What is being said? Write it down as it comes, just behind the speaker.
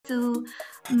to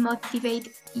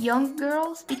motivate young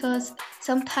girls, because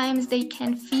sometimes they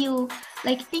can feel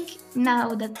like, I think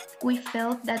now that we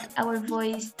felt that our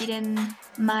voice didn't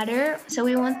matter, so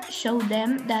we want to show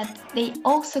them that they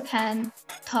also can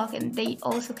talk and they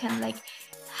also can like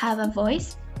have a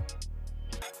voice.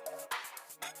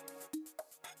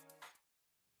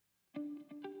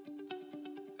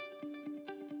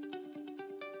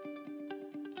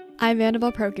 I'm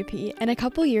Annabelle Prokopi, and a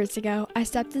couple years ago, I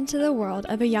stepped into the world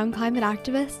of a young climate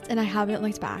activist, and I haven't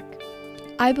looked back.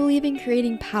 I believe in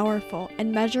creating powerful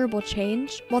and measurable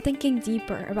change while thinking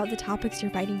deeper about the topics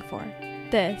you're fighting for.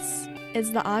 This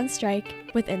is the On Strike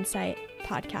with Insight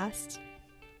podcast.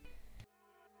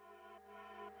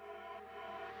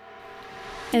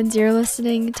 And you're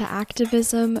listening to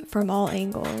Activism from All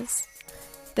Angles.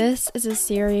 This is a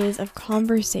series of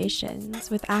conversations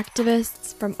with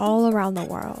activists from all around the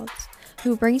world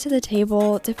who bring to the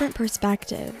table different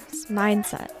perspectives,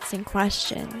 mindsets, and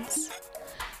questions.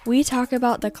 We talk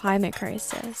about the climate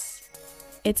crisis,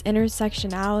 its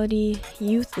intersectionality,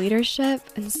 youth leadership,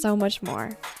 and so much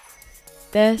more.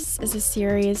 This is a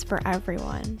series for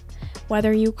everyone,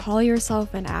 whether you call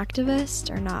yourself an activist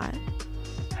or not.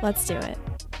 Let's do it.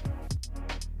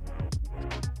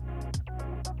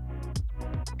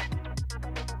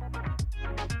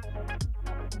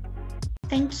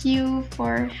 Thank you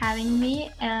for having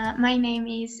me. My name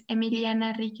is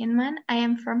Emiliana Rickenman. I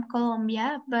am from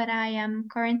Colombia, but I am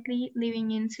currently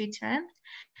living in Switzerland.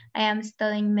 I am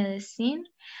studying medicine,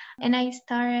 and I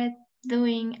started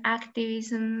doing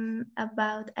activism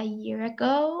about a year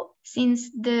ago. Since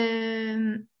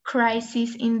the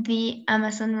crisis in the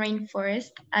Amazon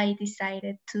rainforest, I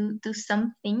decided to do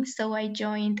something, so I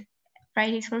joined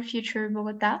Fridays for Future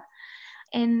Bogota,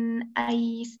 and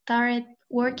I started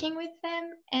working with them.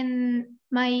 And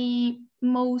my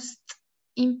most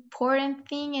important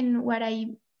thing and what I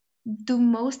do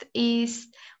most is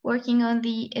working on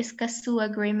the Escazú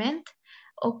Agreement.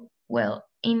 Well,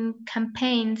 in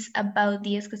campaigns about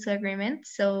the Escazú Agreement.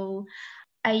 So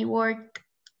I worked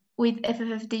with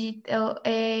FFF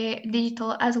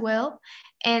Digital as well,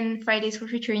 and Fridays for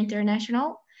Future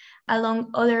International,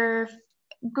 along other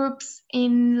groups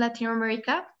in Latin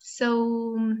America.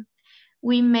 So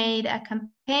we made a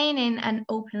campaign and an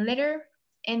open letter.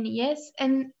 And yes,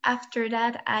 and after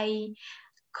that, I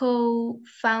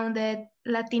co-founded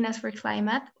Latinas for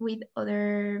Climate with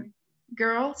other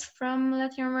girls from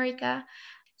Latin America.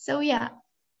 So yeah,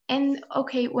 and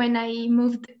okay, when I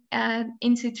moved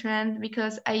in Switzerland,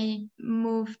 because I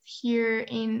moved here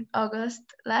in August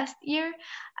last year,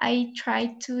 I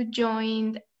tried to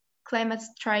join Climate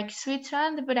Strike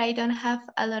Switzerland, but I don't have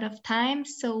a lot of time,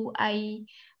 so I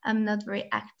am not very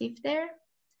active there.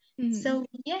 So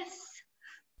yes.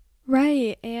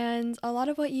 Right, and a lot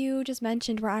of what you just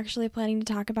mentioned we're actually planning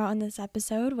to talk about in this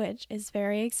episode, which is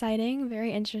very exciting,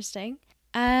 very interesting.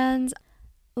 And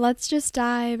let's just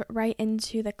dive right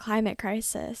into the climate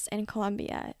crisis in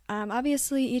Colombia.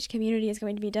 Obviously, each community is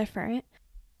going to be different.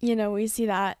 You know, we see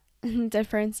that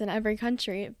difference in every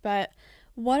country, but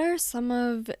what are some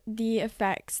of the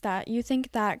effects that you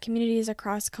think that communities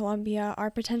across Colombia are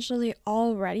potentially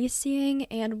already seeing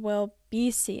and will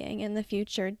be seeing in the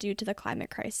future due to the climate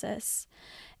crisis?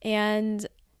 And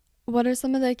what are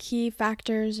some of the key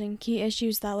factors and key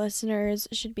issues that listeners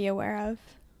should be aware of?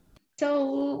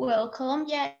 So, well,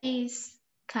 Colombia is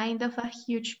kind of a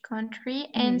huge country,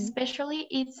 and especially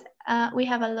we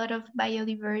have a lot of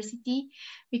biodiversity,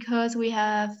 because we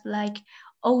have like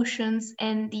oceans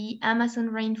and the Amazon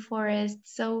rainforest.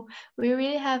 So we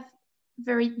really have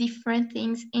very different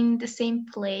things in the same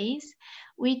place,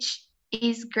 which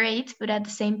is great, but at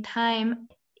the same time,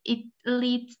 it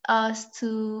leads us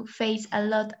to face a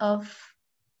lot of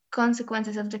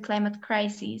consequences of the climate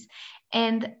crisis.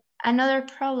 And another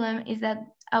problem is that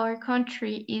our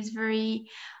country is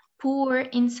very poor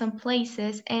in some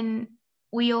places, and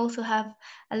we also have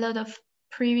a lot of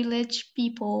privileged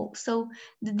people. So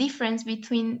the difference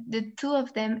between the two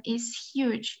of them is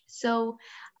huge. So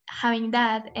having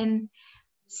that and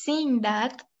seeing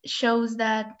that shows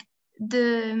that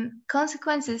the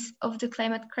consequences of the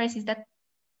climate crisis that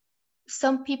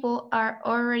some people are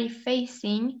already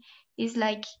facing is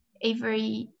like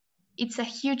it's a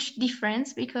huge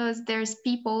difference, because there's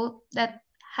people that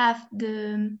have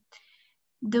the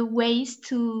ways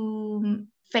to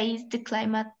face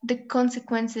the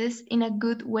consequences in a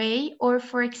good way. Or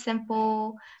for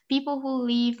example, people who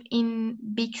live in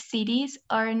big cities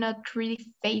are not really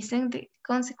facing the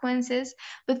consequences,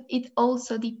 but it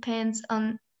also depends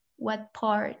on what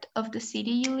part of the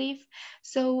city you live.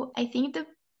 So I think the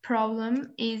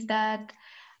problem is that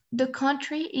the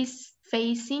country is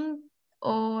facing,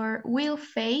 or or will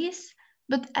face,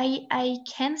 but I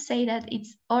can say that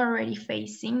it's already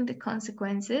facing the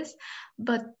consequences.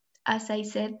 But as I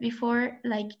said before,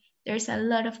 like there's a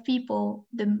lot of people,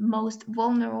 the most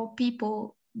vulnerable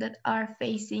people, that are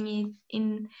facing it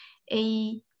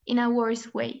in a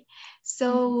worse way.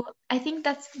 So I think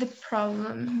that's the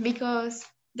problem, because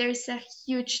there's a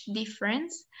huge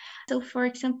difference. So for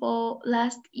example,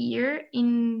 last year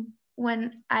in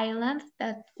one island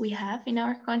that we have in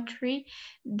our country,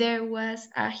 there was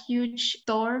a huge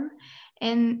storm,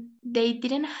 and they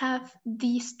didn't have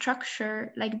the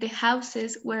structure, like the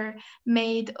houses were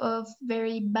made of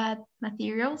very bad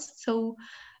materials, so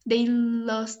they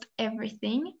lost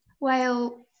everything,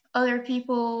 while other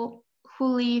people who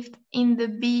lived in the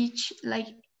beach, like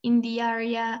in the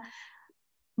area,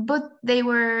 but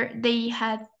they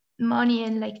had money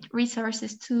and like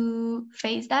resources to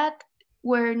face that,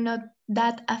 were not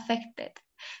that affected.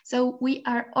 So we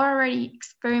are already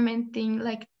experimenting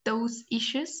like those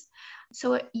issues.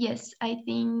 So yes, I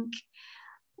think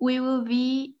we will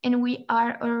be, and we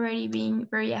are already being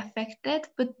very affected,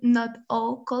 but not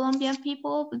all Colombian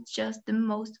people, but just the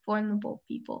most vulnerable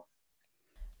people.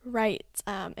 Right.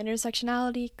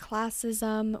 Intersectionality,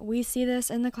 classism, we see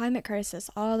this in the climate crisis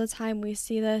all the time. We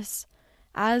see this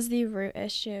as the root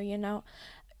issue, you know.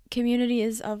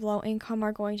 Communities of low income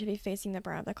are going to be facing the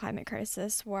brunt of the climate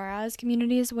crisis, whereas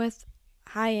communities with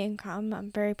high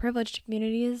income, very privileged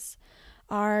communities,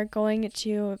 are going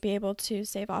to be able to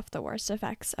save off the worst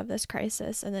effects of this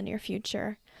crisis in the near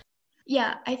future.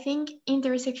 Yeah, I think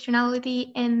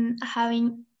intersectionality and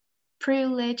having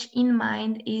privilege in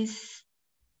mind is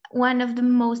one of the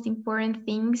most important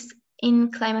things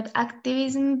in climate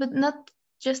activism, but not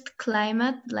just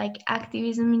climate, like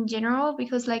activism in general,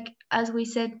 because like as we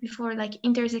said before, like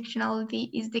intersectionality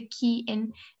is the key,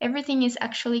 and everything is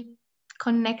actually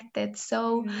connected.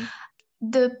 So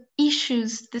the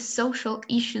issues, the social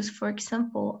issues, for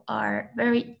example, are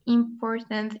very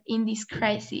important in this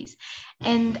crisis.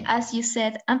 And as you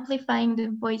said, amplifying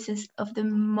the voices of the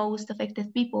most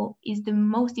affected people is the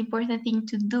most important thing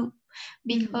to do.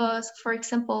 Because, for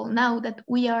example, now that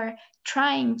we are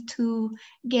trying to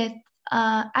get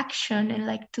action, and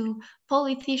like to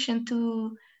politician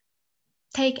to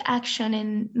take action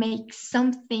and make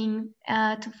something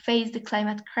to face the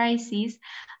climate crisis,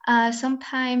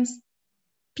 sometimes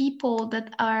people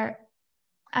that are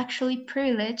actually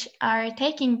privileged are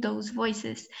taking those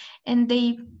voices, and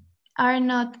they are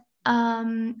not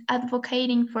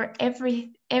advocating for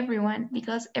everyone,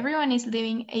 because everyone is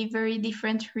living a very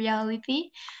different reality.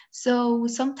 So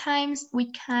sometimes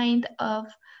we can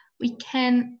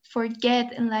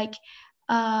forget and like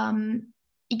um,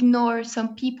 ignore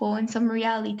some people and some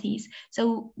realities.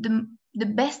 So the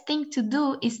best thing to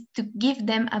do is to give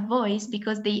them a voice,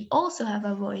 because they also have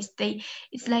a voice.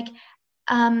 It's like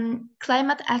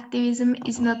climate activism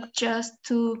is not just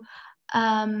to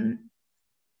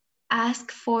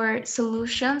ask for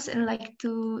solutions and like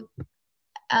to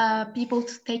people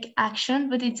to take action,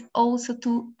 but it's also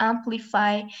to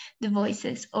amplify the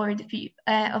voices or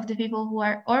of the people who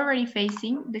are already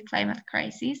facing the climate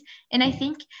crisis. And I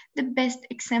think the best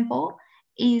example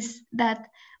is that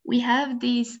we have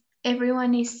this.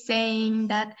 Everyone is saying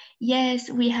that yes,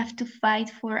 we have to fight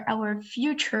for our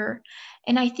future,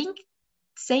 and I think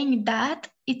saying that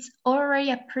it's already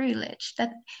a privilege.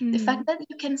 That the fact that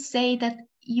you can say that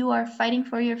you are fighting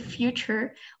for your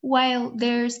future while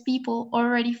there's people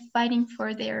already fighting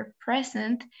for their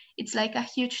present, it's like a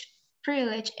huge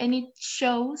privilege, and it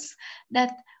shows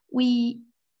that we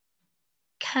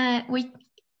we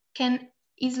can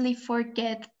easily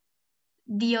forget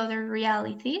the other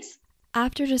realities.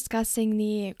 After discussing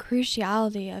the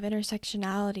cruciality of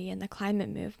intersectionality in the climate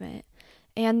movement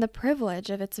and the privilege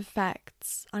of its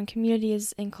effects on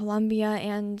communities in Colombia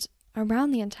and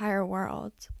around the entire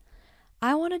world,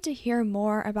 I wanted to hear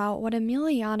more about what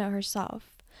Emiliana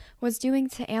herself was doing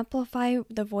to amplify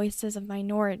the voices of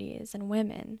minorities and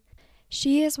women.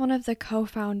 She is one of the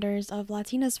co-founders of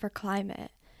Latinas for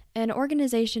Climate, an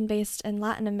organization based in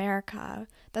Latin America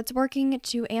that's working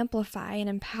to amplify and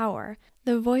empower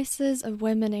the voices of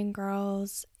women and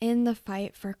girls in the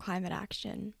fight for climate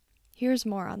action. Here's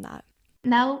more on that.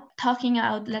 Now, talking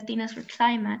about Latinas for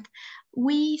Climate,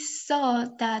 we saw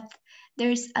that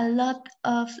there's a lack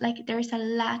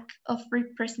of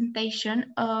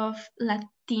representation of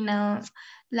Latino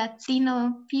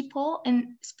people,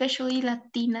 and especially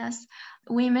Latinas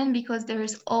women, because there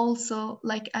is also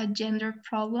like a gender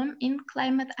problem in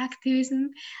climate activism.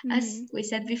 As we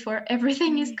said before,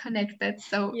 everything is connected.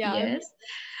 So Yeah. yes.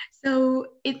 So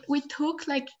we took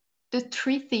like the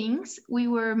three things we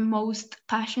were most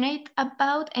passionate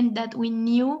about, and that we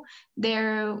knew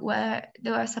there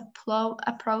was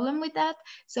a problem with that.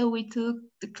 So we took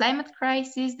the climate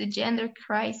crisis, the gender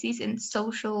crisis, and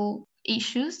social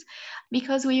issues,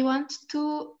 because we want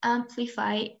to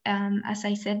amplify, as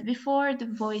I said before, the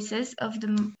voices of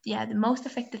the most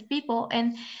affected people.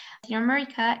 And Latin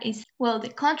America is, well, the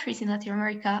countries in Latin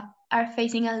America are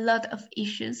facing a lot of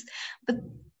issues, but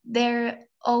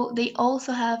they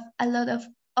also have a lot of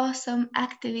awesome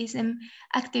activists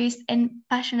and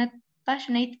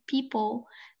passionate people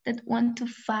that want to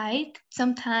fight.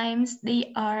 Sometimes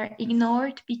they are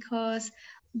ignored because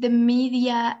the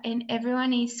media and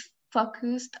everyone is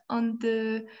focused on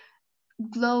the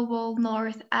global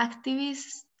north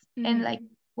activists and like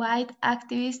white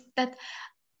activists, that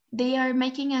they are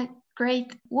making a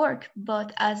great work,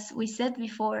 but as we said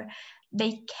before,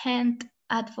 they can't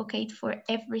advocate for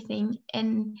everything,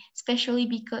 and especially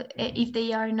because if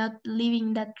they are not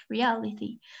living that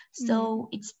reality. So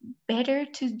it's better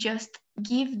to just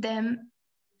give them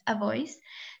a voice.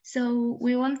 So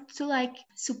we want to like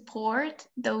support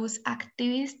those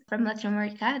activists from Latin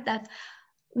America that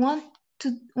want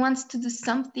wants to do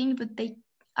something, but they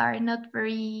are not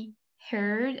very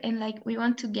heard, and like we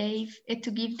want to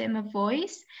give them a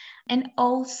voice. And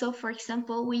also, for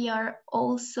example, we are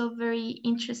also very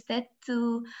interested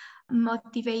to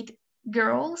motivate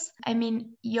girls, I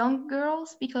mean young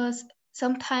girls, because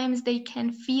sometimes they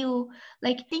can feel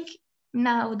like, I think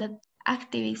now that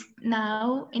activists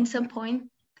now in some point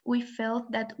we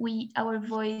felt that our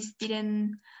voice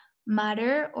didn't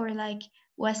matter, or like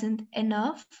wasn't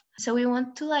enough. So we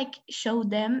want to like show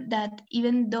them that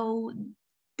even though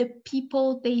the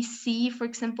people they see, for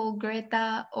example,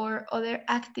 Greta or other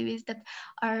activists that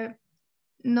are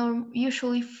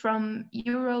usually from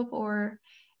Europe or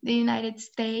the United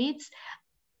States,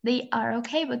 they are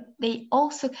okay, but they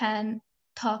also can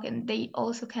talk, and they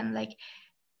also can like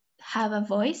have a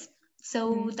voice.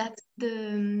 So that's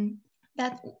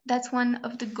one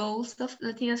of the goals of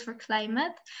Latinos for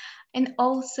Climate. And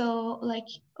also, like,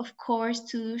 of course,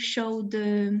 to show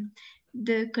the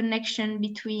connection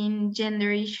between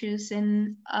gender issues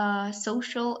and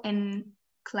social and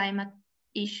climate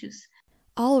issues.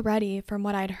 Already, from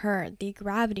what I'd heard, the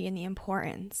gravity and the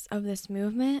importance of this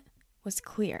movement was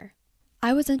clear.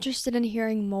 I was interested in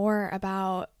hearing more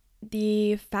about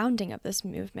the founding of this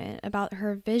movement, about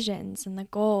her visions and the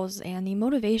goals and the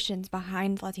motivations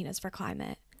behind Latinas for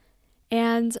Climate.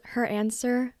 And her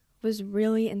answer was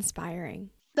really inspiring.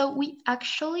 So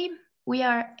we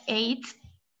are 8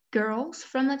 girls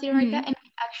from Latin America, and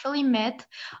we actually met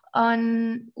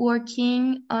on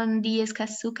working on the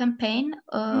Escazú campaign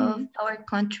of our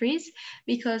countries,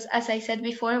 because as I said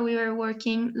before, we were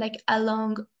working like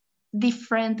along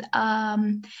different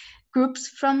groups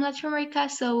from Latin America.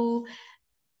 So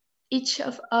each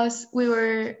of us, we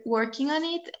were working on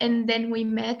it, and then we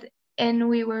met, and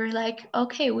we were like,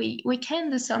 okay, we can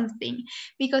do something,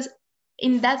 because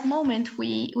in that moment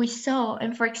we saw,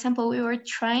 and for example, we were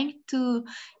trying to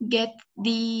get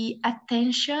the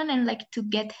attention and like to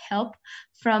get help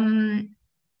from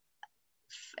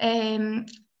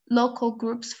local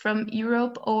groups from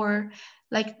Europe or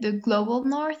like the global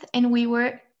north, and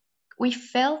we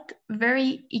felt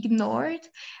very ignored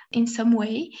in some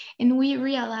way, and we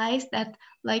realized that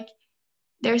like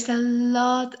there's a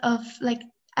lot of like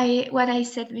what I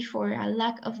said before, a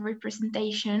lack of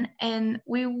representation, and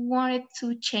we wanted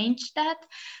to change that.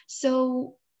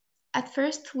 So at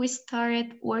first we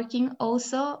started working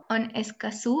also on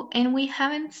Escazú, and we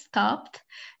haven't stopped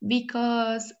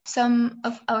because some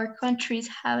of our countries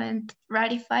haven't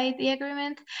ratified the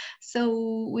agreement.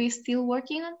 So we're still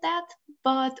working on that,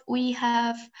 but we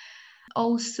have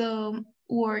also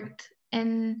worked,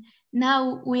 and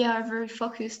now we are very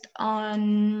focused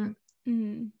on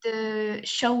the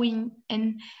showing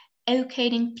and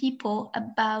educating people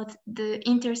about the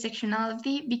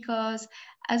intersectionality, because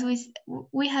as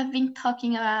we have been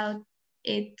talking about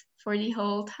it for the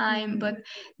whole time, but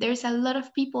there's a lot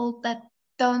of people that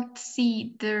don't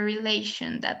see the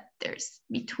relation that there's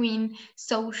between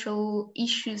social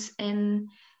issues and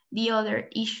the other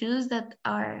issues that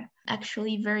are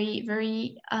actually very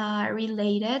very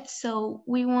related. So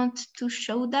we want to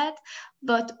show that,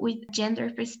 but with gender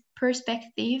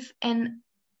perspective, and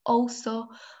also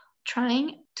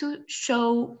trying to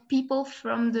show people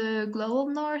from the global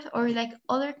north or like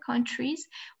other countries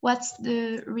what's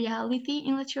the reality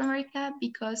in Latin America,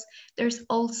 because there's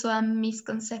also a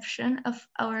misconception of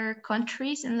our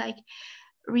countries and like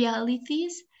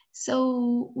realities.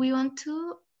 So we want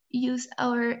to use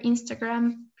our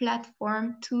Instagram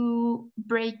platform to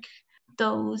break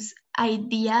those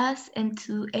ideas and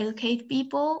to educate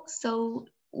people. So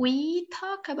we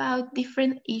talk about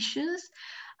different issues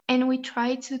and we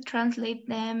try to translate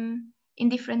them in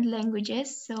different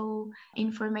languages so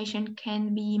information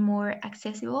can be more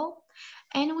accessible.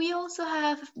 And we also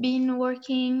have been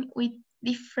working with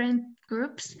different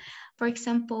groups. For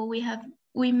example,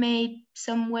 we made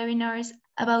some webinars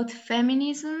about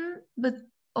feminism, but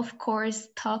of course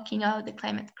talking about the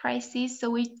climate crisis. So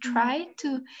we try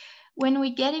to, when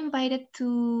we get invited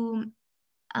to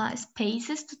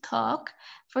spaces to talk,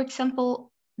 for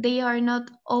example, they are not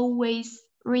always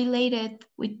related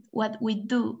with what we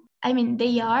do. I mean,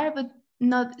 they are, but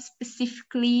not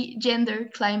specifically gender,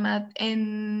 climate,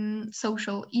 and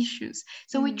social issues.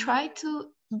 So we try to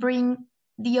bring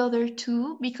the other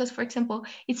two because, for example,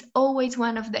 it's always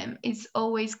one of them. It's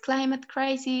always climate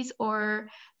crisis or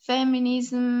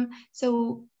feminism.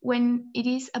 So when it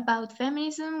is about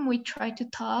feminism, we try to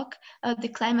talk the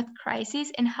climate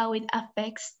crisis and how it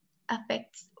affects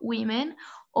women,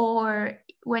 or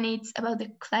when it's about the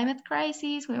climate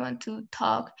crisis, we want to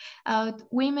talk about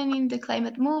women in the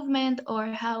climate movement or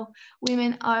how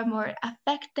women are more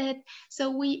affected.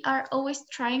 So we are always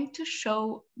trying to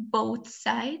show both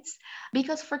sides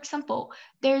because, for example,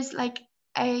 there's like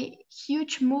a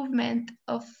huge movement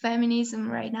of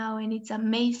feminism right now and it's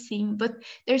amazing, but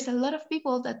there's a lot of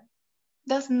people that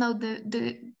doesn't know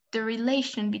the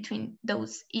relation between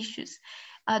those issues,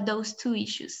 those two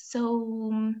issues.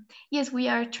 So yes, we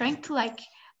are trying to like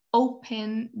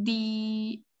open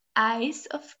the eyes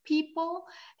of people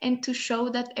and to show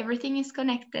that everything is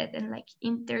connected and like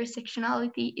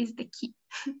intersectionality is the key.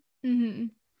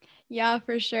 Yeah,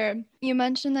 for sure. You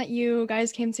mentioned that you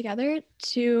guys came together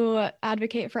to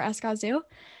advocate for Escazú.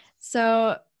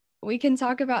 So we can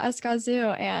talk about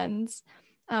Escazú and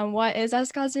what is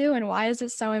Escazú and why is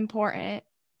it so important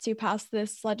to pass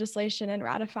this legislation and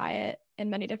ratify it in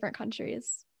many different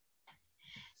countries?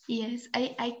 Yes,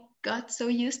 I got so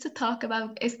used to talk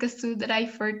about Escazú that I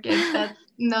forget that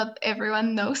not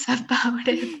everyone knows about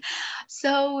it.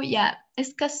 So yeah,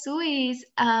 Escazú is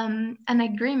an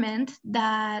agreement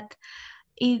that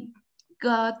it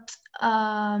got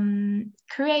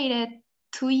created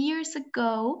 2 years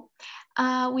ago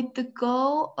with the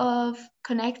goal of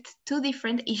connect two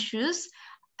different issues,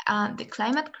 the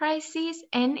climate crisis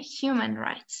and human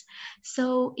rights.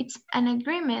 So it's an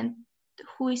agreement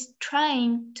who is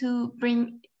trying to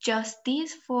bring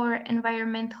justice for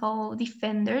environmental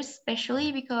defenders,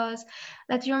 especially because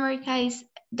Latin America is,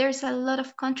 there's a lot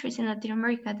of countries in Latin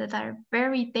America that are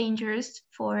very dangerous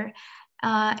for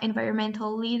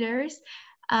environmental leaders.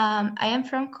 I am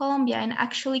from Colombia, and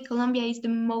actually, Colombia is the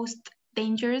most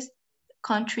dangerous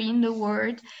country in the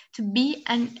world to be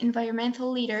an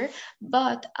environmental leader.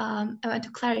 But I want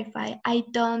to clarify, I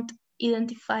don't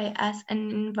identify as an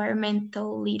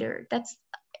environmental leader. That's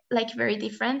like very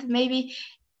different. Maybe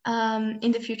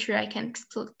in the future I can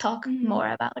talk more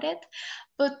about it.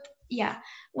 But yeah,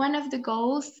 one of the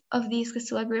goals of the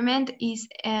Escazú agreement is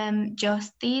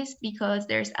justice, because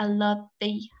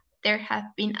there have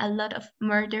been a lot of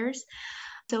murders.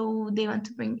 So they want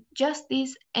to bring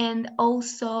justice and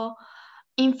also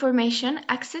information,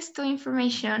 access to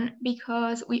information,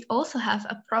 because we also have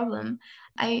a problem.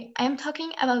 I am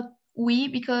talking about we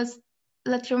because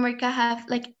Latin America have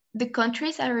like the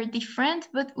countries are different,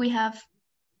 but we have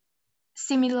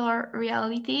similar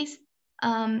realities.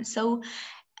 So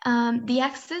the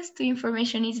access to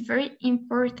information is very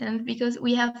important because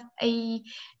we have a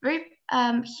very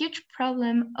huge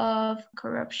problem of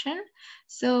corruption.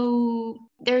 So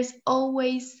there's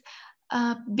always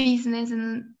business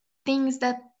and things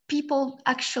that people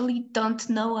actually don't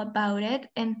know about it,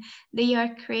 and they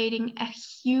are creating a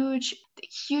huge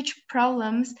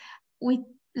problems with,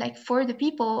 like, for the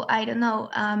people. I don't know,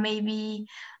 maybe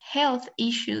health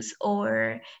issues,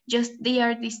 or just they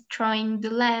are destroying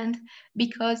the land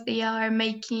because they are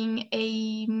making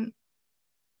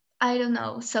I don't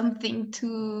know, something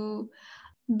to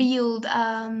build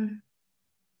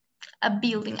a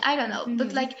building. I don't know,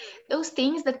 but like those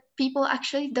things that people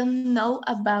actually don't know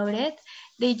about it.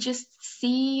 They just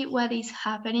see what is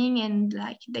happening and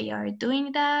like they are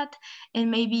doing that,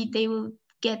 and maybe they will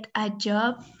get a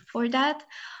job for that.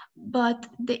 But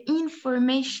the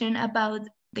information about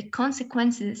the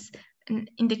consequences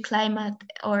in the climate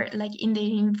or like in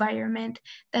the environment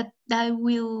that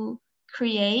will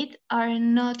create are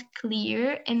not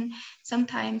clear and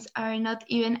sometimes are not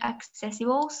even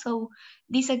accessible. So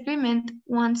this agreement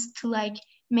wants to like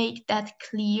make that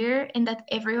clear and that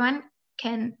everyone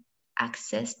can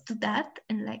access to that,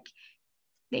 and like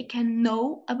they can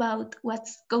know about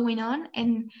what's going on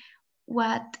and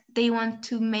what they want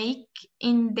to make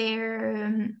in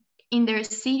their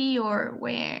city or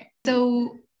where.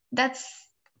 So that's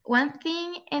one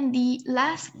thing. And the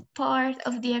last part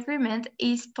of the agreement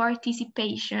is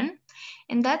participation,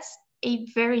 and that's a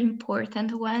very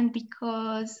important one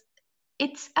because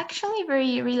it's actually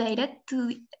very related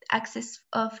to access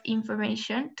of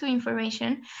information,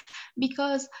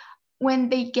 because when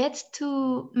they get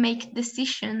to make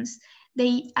decisions,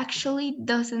 they actually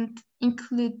doesn't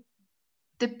include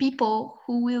the people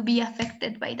who will be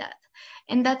affected by that.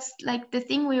 And that's like the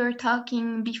thing we were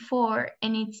talking before,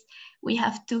 and it's we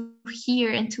have to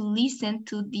hear and to listen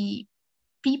to the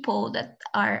people that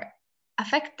are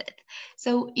affected.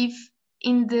 So if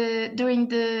in the during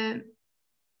the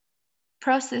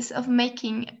process of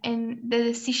making and the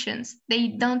decisions they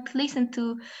don't listen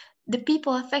to the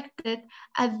people affected,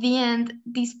 at the end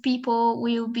these people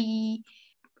will be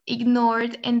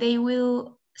ignored and they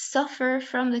will suffer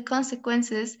from the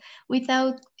consequences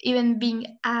without even being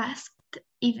asked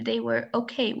if they were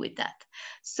okay with that.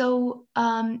 So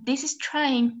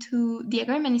the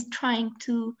agreement is trying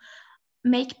to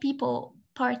make people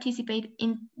participate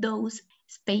in those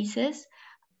spaces.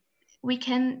 We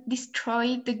can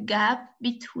destroy the gap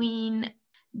between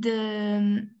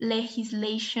the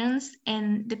legislations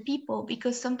and the people,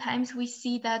 because sometimes we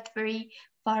see that very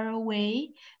far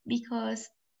away, because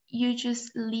you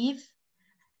just live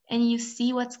and you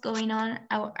see what's going on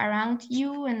around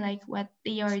you and like what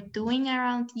they are doing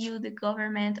around you, the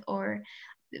government or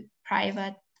the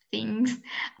private things,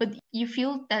 but you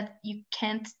feel that you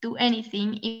can't do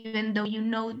anything even though you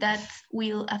know that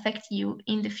will affect you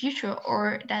in the future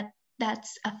or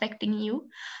that's affecting you.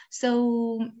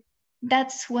 So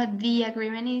that's what the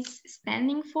agreement is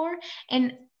standing for.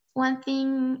 And one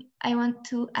thing I want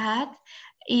to add,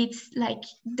 it's like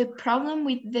the problem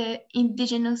with the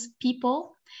indigenous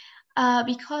people,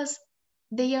 because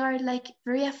they are like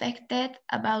very affected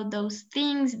about those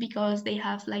things because they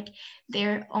have like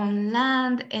their own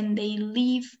land and they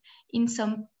live in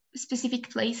some specific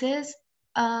places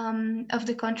of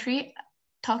the country,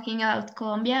 talking about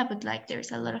Colombia, but like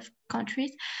there's a lot of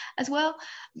countries as well.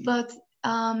 But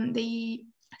they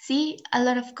see a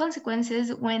lot of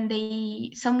consequences when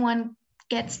someone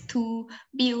gets to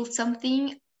build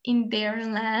something in their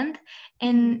land,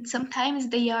 and sometimes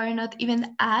they are not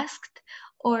even asked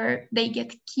or they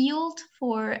get killed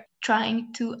for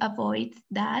trying to avoid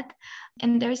that.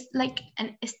 And there's like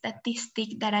a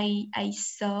statistic that I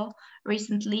saw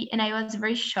recently and I was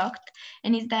very shocked,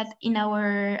 and is that in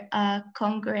our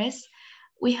Congress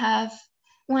we have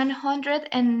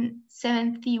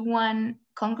 171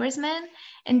 congressmen,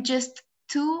 and just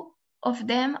two of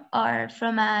them are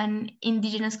from an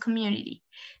indigenous community.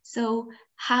 So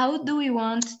how do we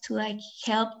want to like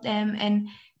help them and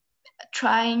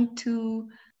trying to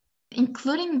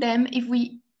including them if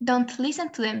we don't listen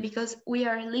to them, because we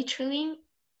are literally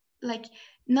like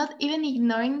not even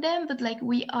ignoring them, but like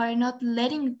we are not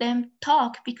letting them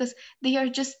talk because they are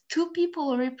just two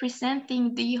people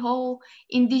representing the whole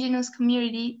indigenous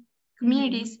communities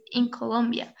in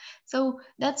Colombia. So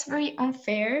that's very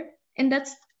unfair, and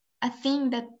that's a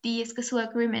thing that the Escazú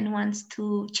Agreement wants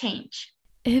to change.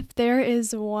 If there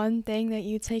is one thing that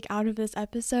you take out of this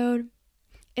episode,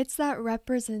 it's that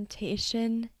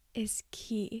representation is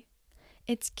key.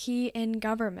 It's key in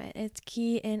government. It's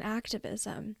key in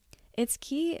activism. It's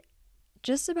key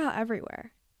just about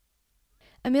everywhere.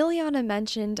 Emiliana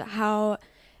mentioned how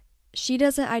she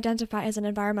doesn't identify as an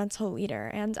environmental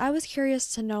leader, and I was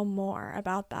curious to know more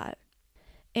about that.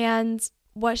 And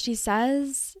what she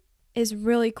says is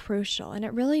really crucial, and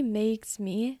it really makes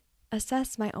me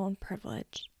assess my own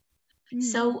privilege.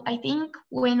 So I think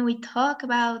when we talk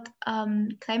about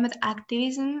climate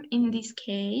activism in this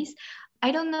case,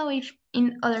 I don't know if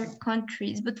in other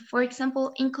countries, but for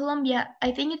example, in Colombia,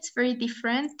 I think it's very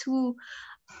different to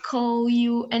call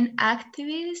you an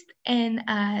activist and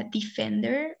a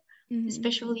defender,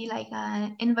 especially like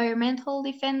an environmental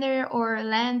defender or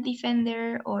land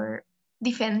defender or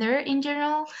defender in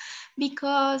general,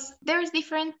 because there's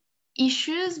different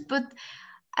issues, but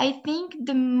I think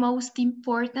the most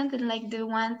important and like the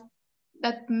one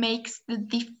that makes the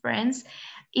difference,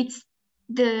 it's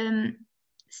the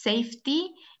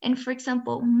safety. And for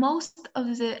example, most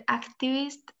of the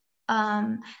activists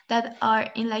that are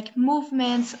in like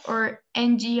movements or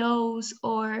NGOs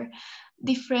or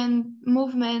different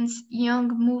movements,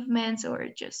 young movements or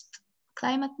just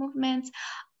climate movements,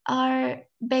 are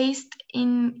based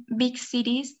in big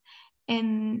cities,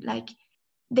 and like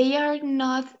they are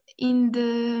not in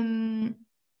the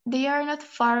they are not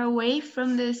far away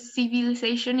from the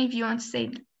civilization, if you want to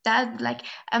say that. Like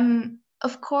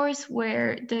of course,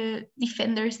 where the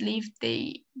defenders live,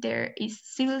 there is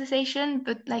civilization,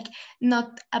 but like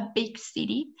not a big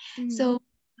city. So,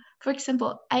 for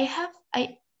example,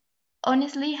 I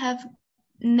honestly have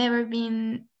never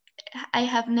been, I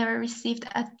have never received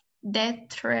a death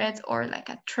threat or like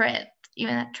a threat,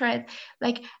 even a threat.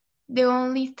 Like the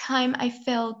only time I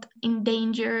felt in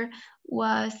danger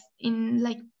was in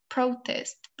like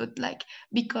protest, but like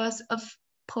because of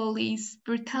police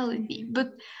brutality.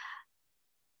 But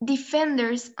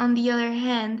defenders, on the other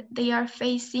hand, they are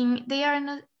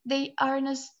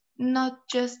not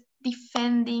just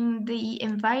defending the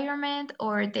environment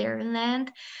or their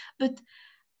land, but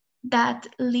that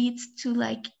leads to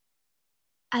like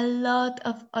a lot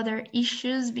of other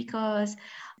issues because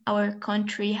our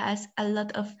country has a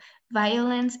lot of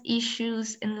violence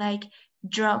issues and like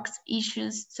drugs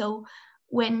issues. So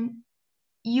when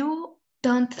you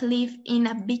don't live in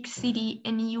a big city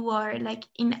and you are like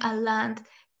in a land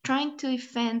trying to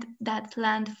defend that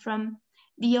land from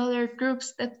the other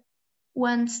groups that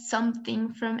want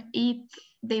something from it,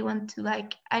 they want to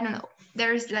like, I don't know,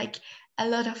 there's like a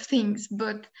lot of things,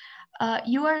 but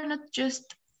you are not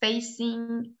just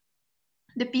facing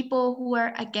the people who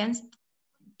are against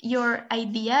your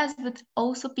ideas, but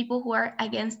also people who are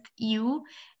against you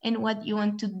and what you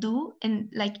want to do. And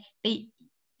like they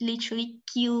literally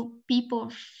kill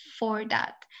people for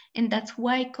that. And that's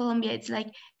why Colombia is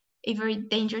like a very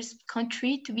dangerous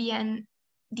country to be an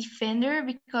defender,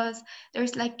 because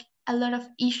there's like a lot of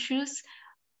issues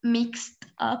mixed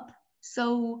up.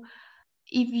 So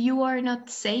if you are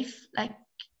not safe, like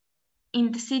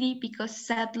in the city, because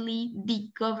sadly the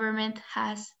government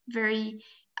has very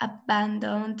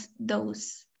abandoned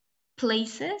those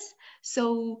places.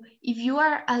 So if you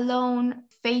are alone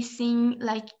facing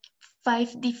like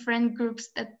five different groups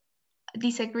that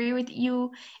disagree with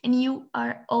you, and you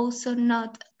are also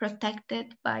not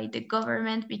protected by the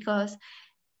government because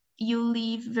you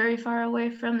live very far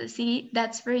away from the city,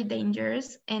 that's very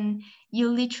dangerous. And you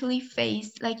literally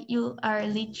face, like, you are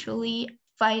literally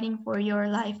fighting for your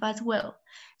life as well.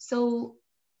 So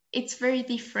it's very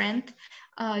different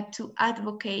to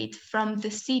advocate from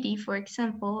the city, for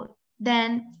example,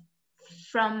 than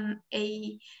from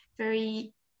a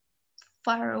very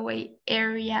far away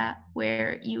area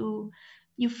where you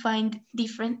find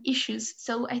different issues.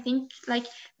 So I think like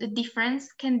the difference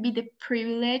can be the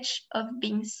privilege of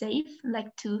being safe,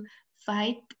 like to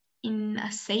fight in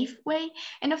a safe way.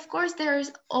 And of course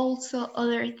there's also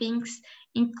other things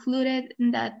included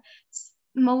in that.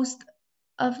 Most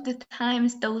of the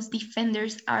times those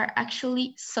defenders are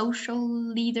actually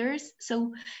social leaders,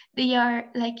 so they are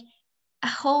like a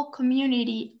whole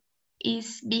community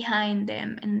is behind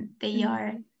them, and they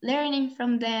are learning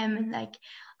from them and like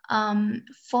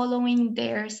following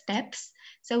their steps.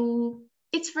 So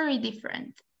it's very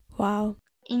different. Wow.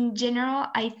 In general,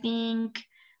 I think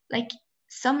like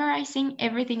summarizing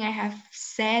everything I have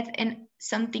said, and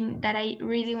something that I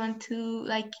really want to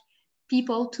like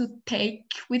people to take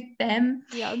with them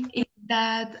Yeah. is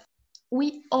that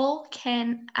we all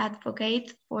can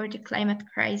advocate for the climate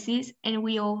crisis, and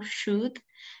we all should.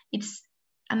 It's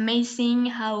amazing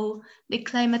how the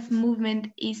climate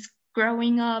movement is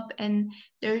growing up, and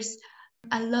there's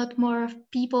a lot more of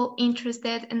people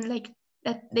interested, and like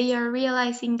that they are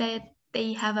realizing that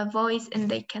they have a voice and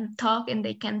they can talk and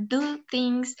they can do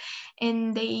things,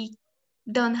 and they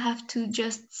don't have to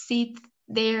just sit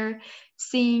there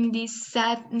seeing this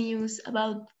sad news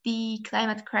about the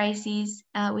climate crisis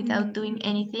without doing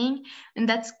anything. And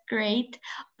that's great,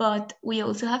 but we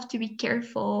also have to be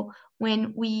careful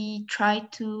when we try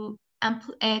to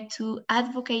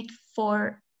advocate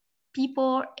for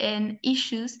people and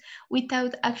issues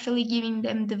without actually giving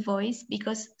them the voice,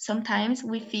 because sometimes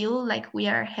we feel like we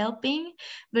are helping,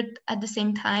 but at the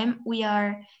same time we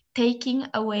are taking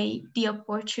away the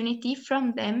opportunity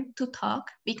from them to talk,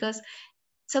 because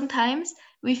sometimes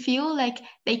we feel like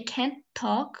they can't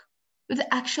talk, but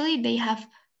actually they have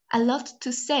a lot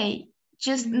to say,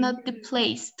 just not the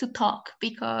place to talk,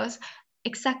 because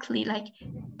exactly like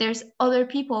there's other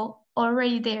people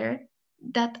already there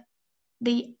that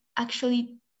they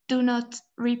actually do not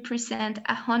represent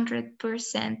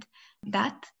 100%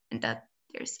 that, and that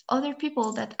there's other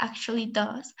people that actually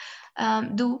does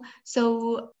do.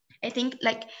 So I think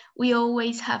like we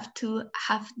always have to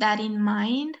have that in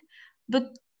mind,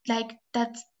 but like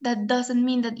that doesn't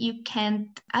mean that you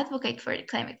can't advocate for the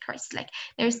climate crisis. Like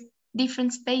there's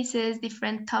different spaces,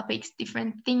 different topics,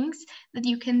 different things that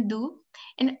you can do.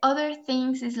 And other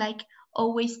things is like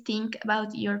always think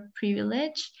about your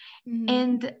privilege.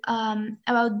 And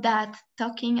about that,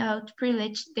 talking about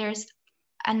privilege, there's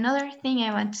another thing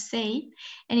I want to say,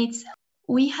 and it's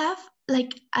we have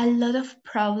like a lot of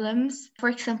problems. For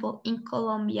example, in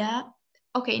Colombia,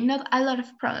 okay, not a lot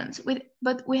of problems with,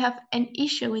 but we have an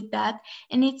issue with that,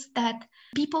 and it's that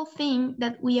people think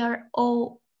that we are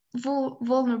all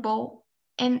vulnerable,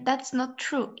 and that's not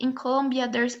true. In Colombia,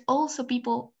 there's also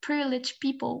people, privileged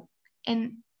people,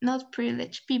 and not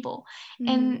privileged people.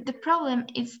 And the problem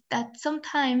is that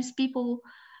sometimes people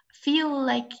feel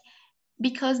like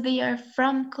because they are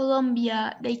from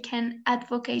Colombia, they can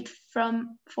advocate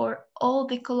for all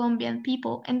the Colombian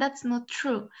people, and that's not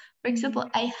true. For example,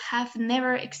 I have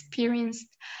never experienced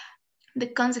the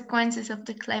consequences of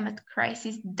the climate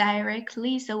crisis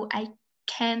directly, so I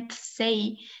can't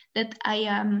say that I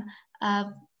am a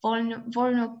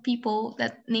vulnerable people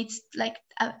that needs like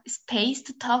a space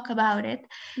to talk about it.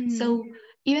 So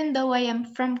even though I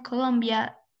am from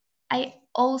Colombia, I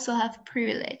also have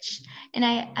privilege, and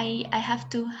I have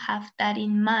to have that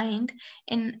in mind.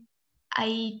 And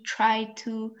I try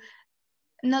to,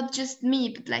 not just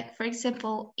me, but like, for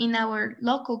example, in our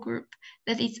local group,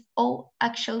 that is all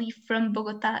actually from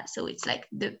Bogota. So it's like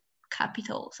the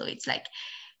capital. So it's like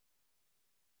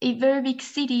a very big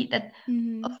city that,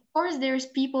 of course, there's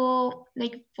people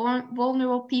like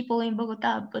vulnerable people in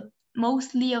Bogota, but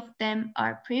mostly of them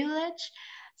are privileged.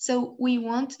 So we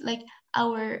want like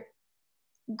our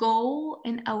goal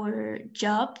and our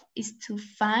job is to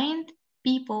find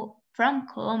people from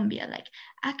Colombia, like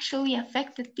actually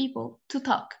affected people, to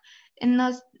talk, and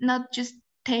not just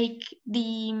take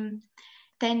the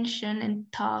attention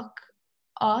and talk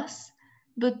us,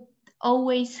 but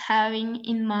always having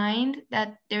in mind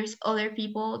that there's other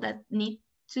people that need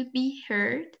to be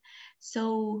heard.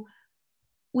 So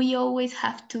we always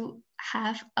have to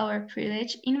have our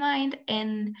privilege in mind,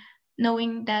 and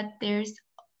knowing that there's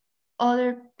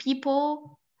other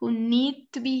people who need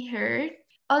to be heard.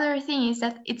 Other thing is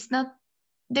that it's not,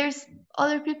 there's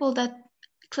other people that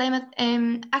climate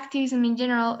activism in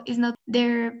general is not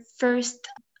their first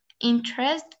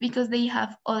interest, because they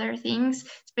have other things,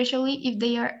 especially if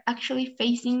they are actually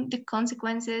facing the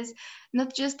consequences,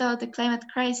 not just of the climate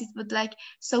crisis, but like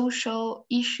social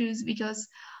issues, because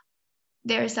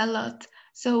there's a lot.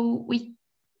 So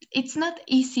it's not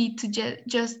easy to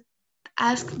just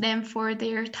ask them for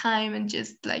their time, and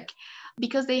just like,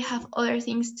 because they have other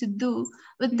things to do.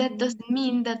 But that doesn't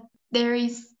mean that there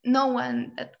is no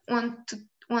one that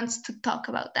wants to talk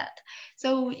about that.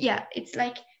 So yeah, it's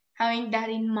like having that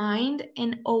in mind,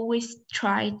 and always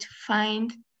try to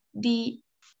find the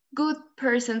good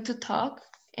person to talk,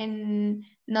 and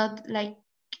not like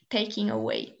taking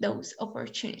away those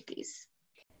opportunities.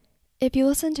 If you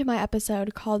listen to my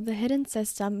episode called The Hidden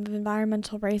System of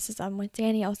Environmental Racism with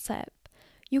Danielle Sip,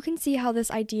 you can see how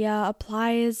this idea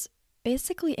applies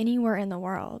basically anywhere in the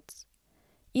world.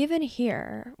 Even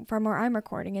here, from where I'm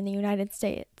recording in the United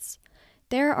States,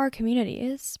 there are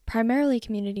communities, primarily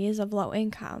communities of low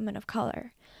income and of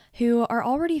color, who are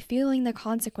already feeling the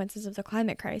consequences of the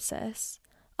climate crisis.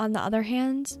 On the other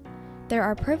hand, there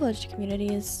are privileged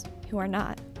communities who are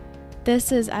not.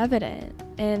 This is evident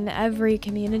in every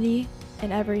community,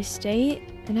 in every state,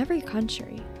 in every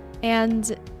country.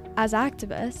 And as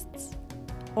activists,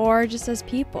 or just as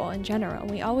people in general,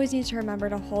 we always need to remember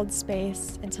to hold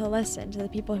space and to listen to the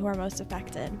people who are most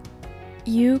affected.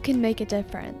 You can make a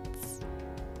difference,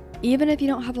 even if you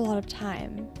don't have a lot of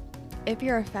time. If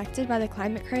you're affected by the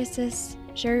climate crisis,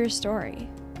 share your story.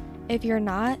 If you're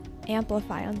not,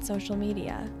 amplify on social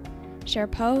media. Share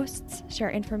posts,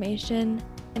 share information,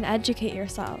 and educate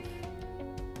yourself.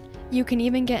 You can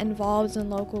even get involved in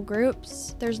local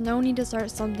groups. There's no need to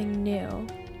start something new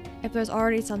if there's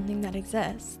already something that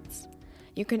exists.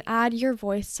 You can add your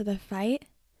voice to the fight,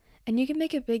 and you can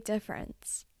make a big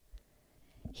difference.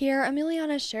 Here,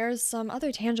 Emiliana shares some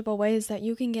other tangible ways that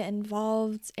you can get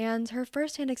involved, and her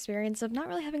firsthand experience of not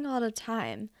really having a lot of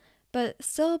time, but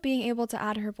still being able to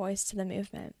add her voice to the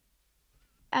movement.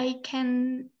 I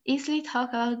can easily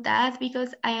talk about that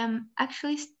because I am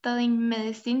actually studying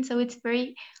medicine, so it's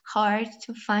very hard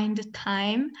to find the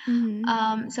time.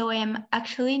 So I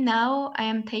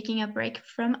am taking a break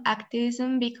from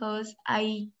activism because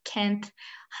I can't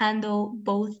handle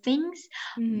both things.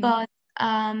 But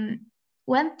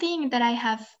one thing that I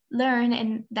have learned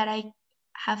and that I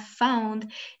have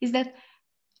found is that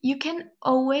you can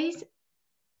always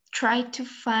try to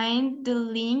find the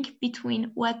link between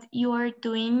what you are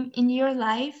doing in your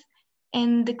life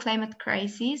and the climate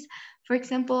crisis. For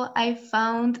example, I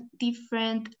found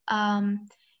different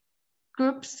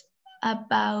groups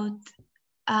about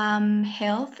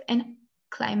health and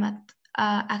climate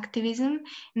activism,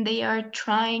 and they are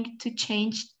trying to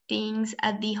change things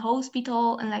at the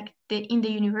hospital and like in the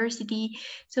university.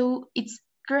 So it's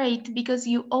great because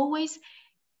you always,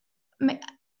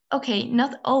 okay,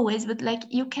 not always, but like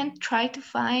you can try to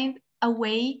find a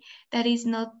way that is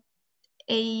not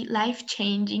a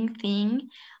life-changing thing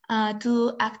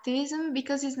to activism,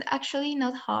 because it's actually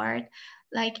not hard.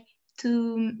 Like,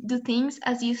 to do things,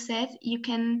 as you said, you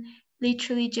can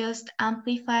literally just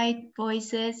amplify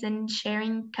voices and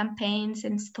sharing campaigns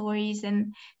and stories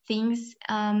and things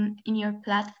in your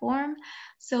platform.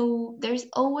 So there's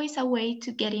always a way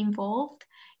to get involved.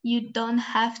 You don't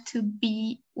have to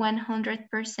be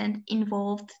 100%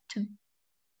 involved to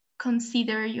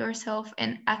consider yourself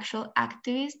an actual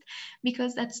activist,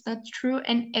 because that's not true,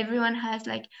 and everyone has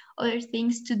like other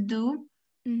things to do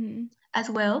as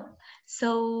well.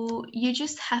 So you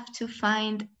just have to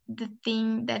find the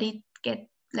thing that it get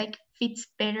like fits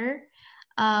better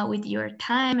with your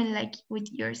time and like with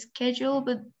your schedule,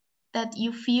 but that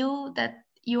you feel that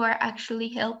you are actually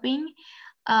helping.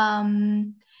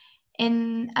 And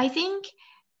I think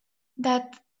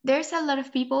that there's a lot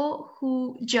of people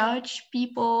who judge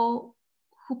people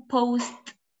who post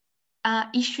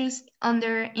issues on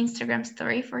their Instagram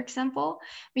story, for example,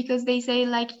 because they say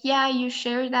like, yeah, you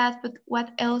share that, but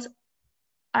what else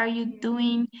are you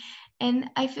doing? And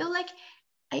I feel like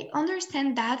I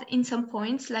understand that in some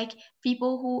points, like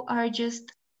people who are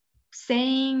just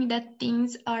saying that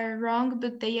things are wrong,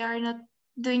 but they are not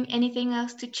doing anything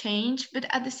else to change. But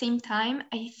at the same time,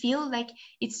 I feel like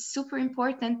it's super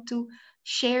important to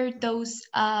share those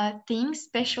things,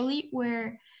 especially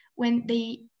when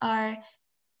they are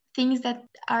things that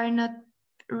are not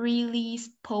really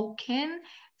spoken.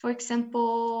 For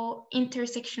example,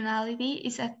 intersectionality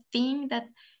is a thing that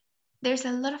there's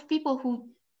a lot of people who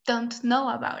don't know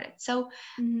about it. So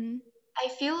I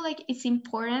feel like it's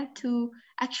important to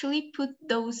actually put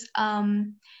those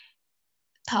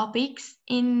topics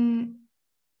in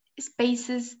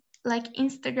spaces like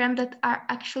Instagram that are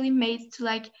actually made to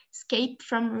like escape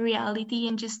from reality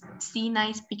and just see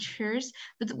nice pictures.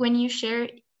 But when you share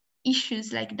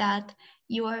issues like that,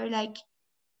 you are like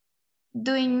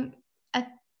doing a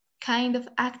kind of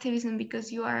activism,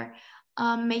 because you are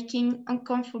making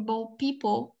uncomfortable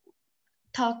people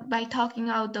talk by talking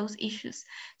out those issues.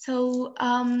 So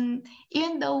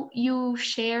even though you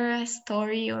share a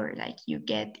story or like you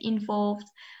get involved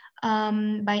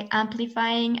by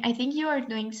amplifying, I think you are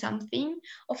doing something.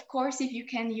 Of course, if you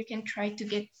can try to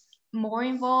get more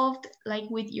involved, like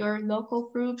with your local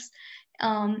groups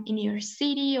in your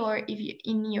city or if you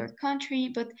in your country.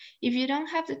 But if you don't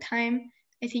have the time,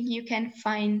 I think you can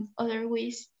find other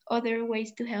ways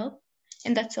to help,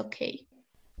 and that's okay.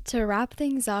 To wrap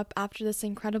things up after this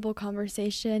incredible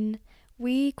conversation,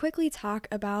 we quickly talk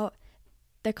about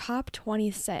the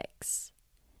COP26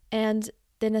 and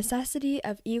the necessity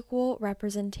of equal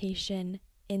representation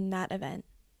in that event.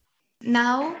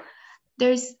 Now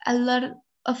there's a lot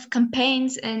of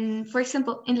campaigns, and for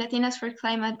example in Latinas for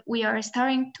Climate we are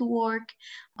starting to work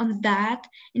on that,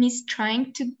 and it's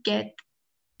trying to get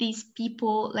these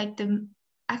people, like the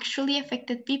actually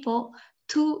affected people,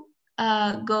 to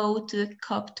go to the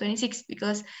COP26,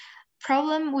 because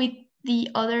problem with the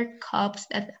other COPs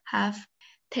that have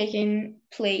taken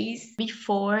place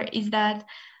before is that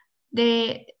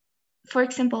the, for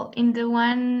example in the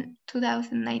one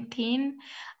 2019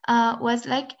 was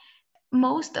like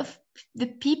most of the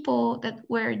people that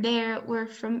were there were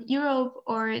from Europe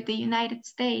or the United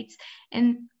States,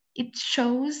 and it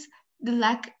shows the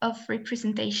lack of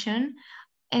representation,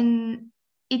 and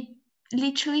it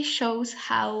literally shows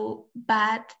how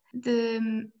bad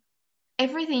the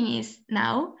everything is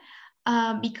now,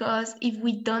 because if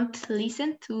we don't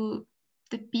listen to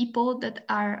the people that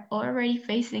are already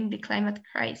facing the climate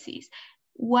crisis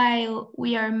while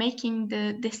we are making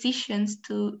the decisions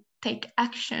to take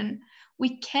action,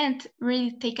 we can't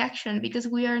really take action because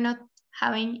we are not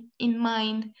having in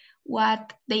mind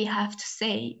what they have to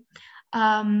say.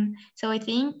 So I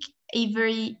think a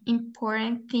very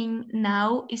important thing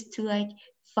now is to like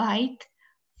fight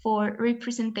for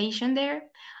representation there,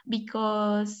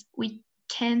 because we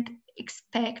can't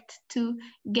expect to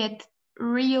get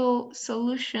real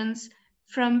solutions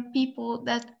from people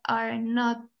that are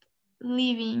not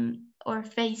living or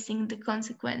facing the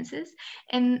consequences.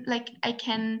 And like I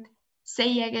can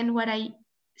say again what I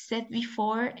said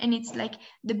before, and it's like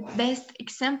the best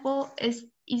example is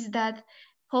that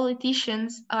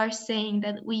politicians are saying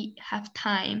that we have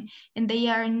time, and they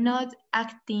are not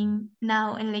acting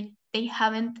now, and like they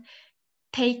haven't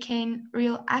taken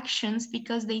real actions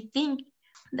because they think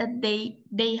that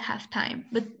they have time,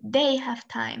 but they have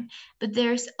time. But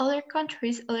there's other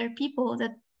countries, other people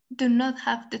that do not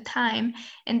have the time,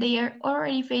 and they are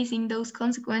already facing those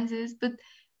consequences, but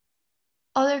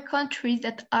other countries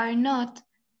that are not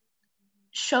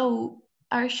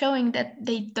are showing that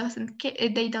they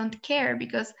don't care,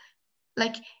 because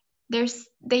like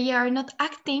they are not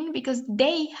acting because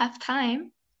they have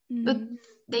time, but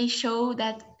they show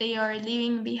that they are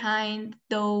leaving behind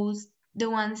the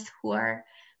ones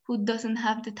who doesn't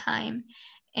have the time.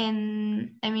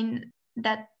 And I mean,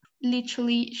 that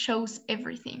literally shows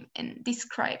everything and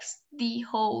describes the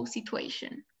whole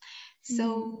situation.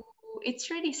 So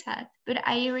it's really sad, but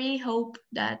I really hope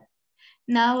that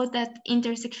now that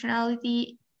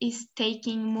intersectionality is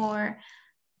taking more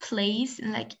place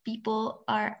and like people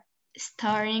are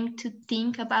starting to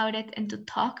think about it and to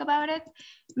talk about it,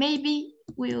 maybe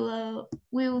we will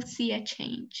see a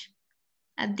change,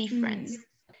 a difference.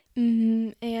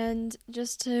 And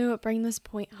just to bring this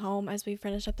point home as we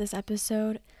finish up this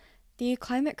episode, the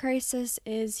climate crisis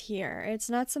is here. It's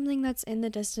not something that's in the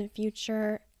distant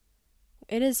future.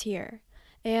 It is here.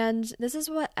 And this is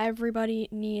what everybody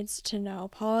needs to know.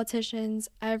 Politicians,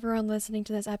 everyone listening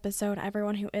to this episode,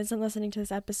 everyone who isn't listening to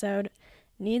this episode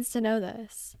needs to know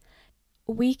this.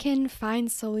 We can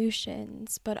find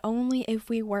solutions, but only if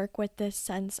we work with this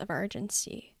sense of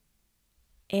urgency.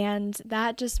 And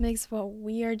that just makes what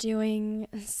we are doing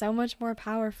so much more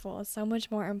powerful, so much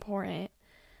more important.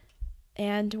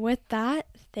 And with that,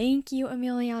 thank you,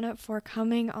 Emiliana, for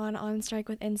coming on Strike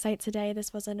with Insight today.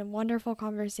 This was a wonderful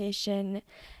conversation,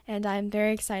 and I'm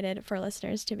very excited for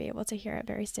listeners to be able to hear it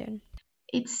very soon.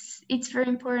 It's very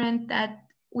important that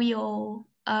we all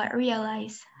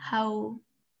realize how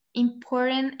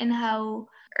important and how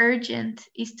urgent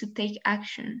is to take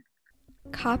action.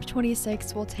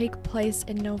 COP26 will take place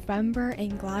in November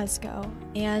in Glasgow,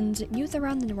 and youth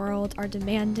around the world are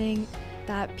demanding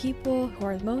that people who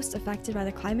are most affected by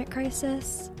the climate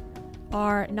crisis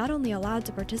are not only allowed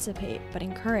to participate, but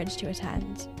encouraged to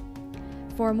attend.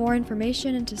 For more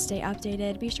information and to stay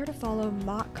updated, be sure to follow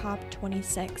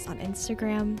MockCOP26 on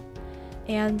Instagram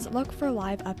and look for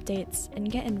live updates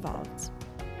and get involved.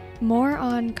 More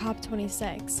on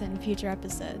COP26 in future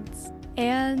episodes.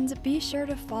 And be sure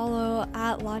to follow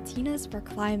at Latinas for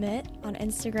Climate on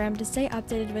Instagram to stay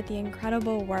updated with the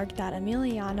incredible work that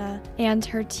Emiliana and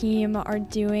her team are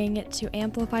doing to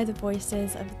amplify the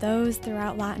voices of those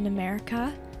throughout Latin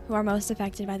America who are most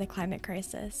affected by the climate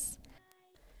crisis.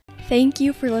 Thank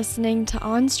you for listening to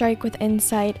On Strike with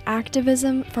Insight,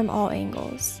 Activism from All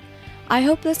Angles. I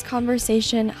hope this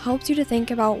conversation helps you to think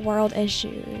about world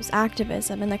issues,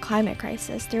 activism, and the climate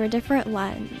crisis through a different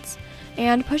lens,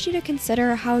 and push you to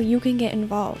consider how you can get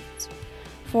involved.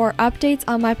 For updates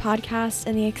on my podcast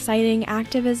and the exciting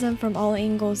Activism from All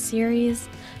Angles series,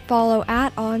 follow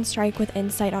at On Strike with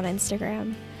Insight on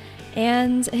Instagram.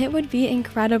 And it would be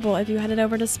incredible if you headed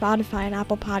over to Spotify and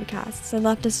Apple Podcasts and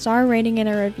left a star rating and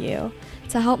a review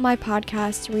to help my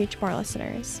podcast reach more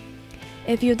listeners.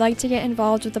 If you'd like to get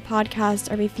involved with the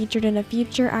podcast or be featured in a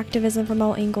future Activism from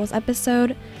All Angles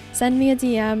episode, send me a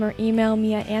DM or email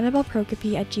me at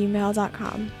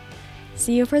annabelleprokope@gmail.com.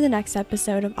 See you for the next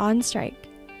episode of On Strike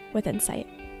with Insight.